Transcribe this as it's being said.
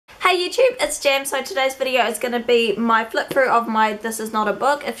Hey YouTube, it's Jam. So today's video is going to be my flip through of my This Is Not a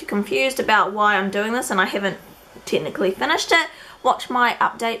Book. If you're confused about why I'm doing this and I haven't technically finished it, watch my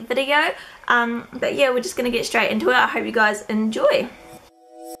update video. But yeah, we're just going to get straight into it. I hope you guys enjoy.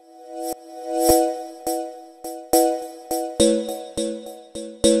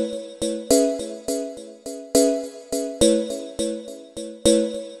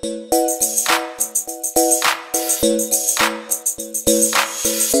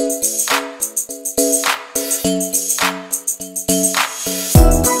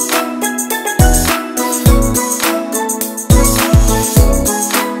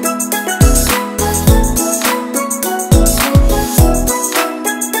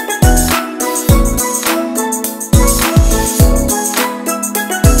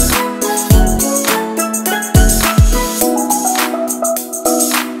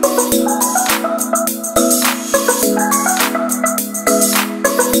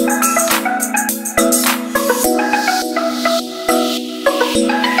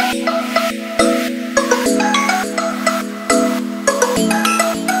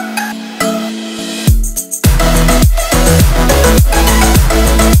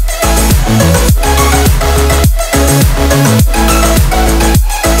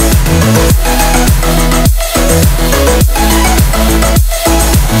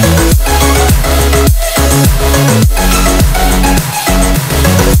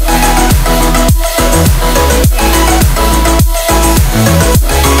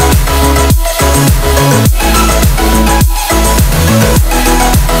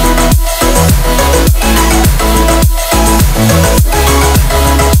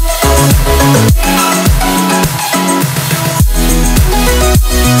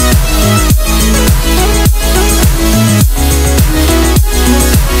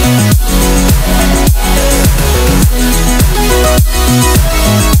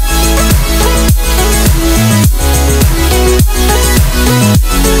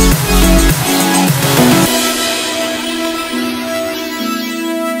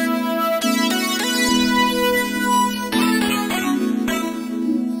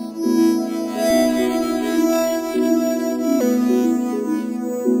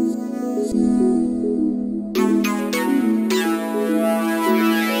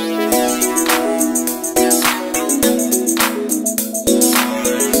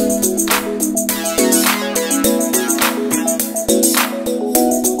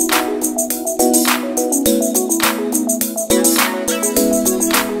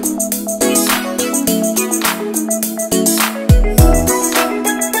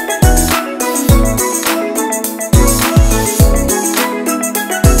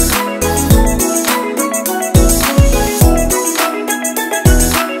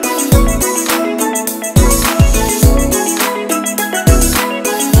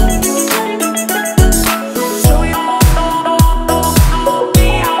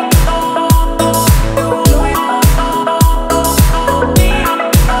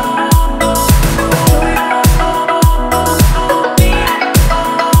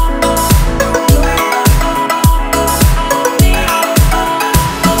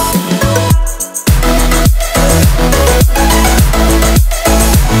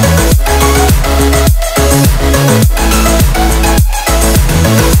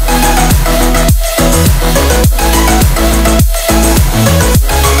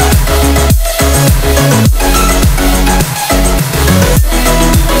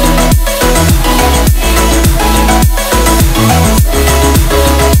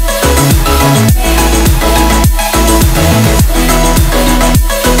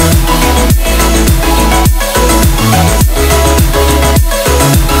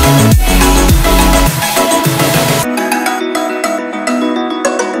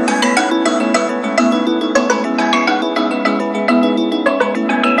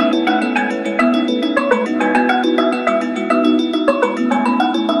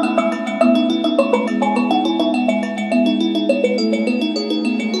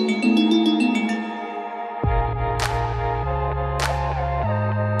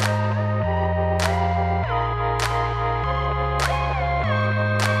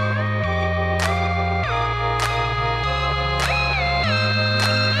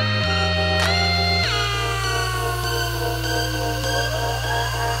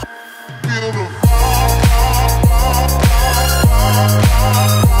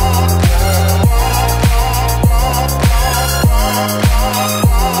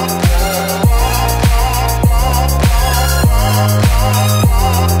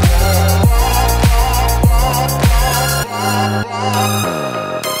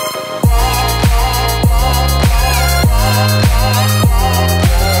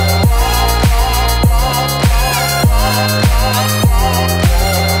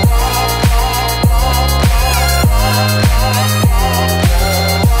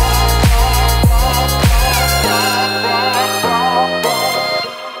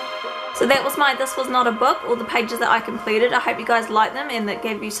 my This Was Not a Book, all the pages that I completed. I hope you guys like them and that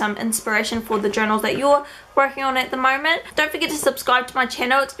gave you some inspiration for the journals that you're working on at the moment. Don't forget to subscribe to my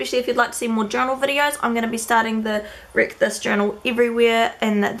channel, especially if you'd like to see more journal videos. I'm going to be starting the Wreck This journal everywhere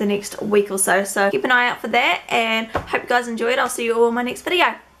in the next week or so. So keep an eye out for that, and hope you guys enjoyed. I'll see you all in my next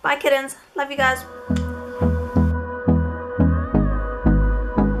video. Bye kittens. Love you guys.